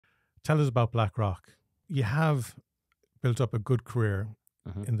Tell us about Blackrock. You have built up a good career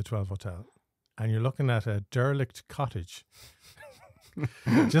Mhm. in the 12 Hotel, and you're looking at a derelict cottage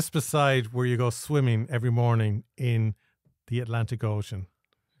just beside where you go swimming every morning in the Atlantic Ocean.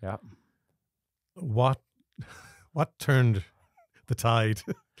 Yeah. What turned the tide?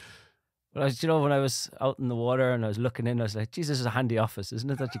 Well, when I was out in the water and I was looking in, I was like, "Jesus, this is a handy office,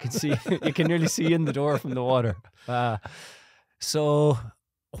 isn't it? That you can see, you can nearly see in the door from the water." So,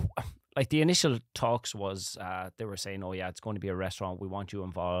 like the initial talks was, they were saying, "Oh yeah, it's going to be a restaurant. We want you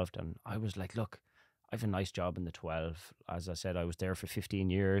involved." And I was like, "Look, I have a nice job in the 12. As I said, I was there for 15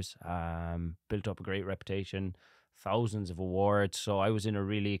 years. Built up a great reputation, thousands of awards. So I was in a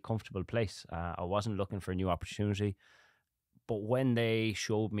really comfortable place. I wasn't looking for a new opportunity." But when they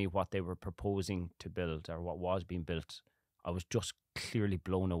showed me what they were proposing to build or what was being built, I was just clearly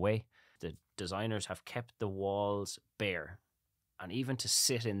blown away. The designers have kept the walls bare. And even to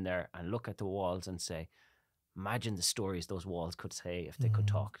sit in there and look at the walls and say, imagine the stories those walls could say if they could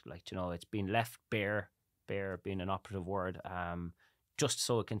talk. Like, it's been left bare being an operative word, just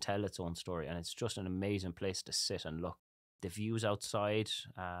so it can tell its own story. And it's just an amazing place to sit and look. The views outside,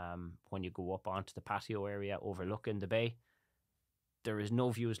 when you go up onto the patio area overlooking the bay, there is no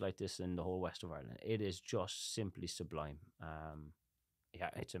views like this in the whole west of Ireland. It is just simply sublime.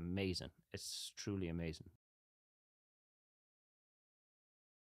 Yeah, it's amazing. It's truly amazing.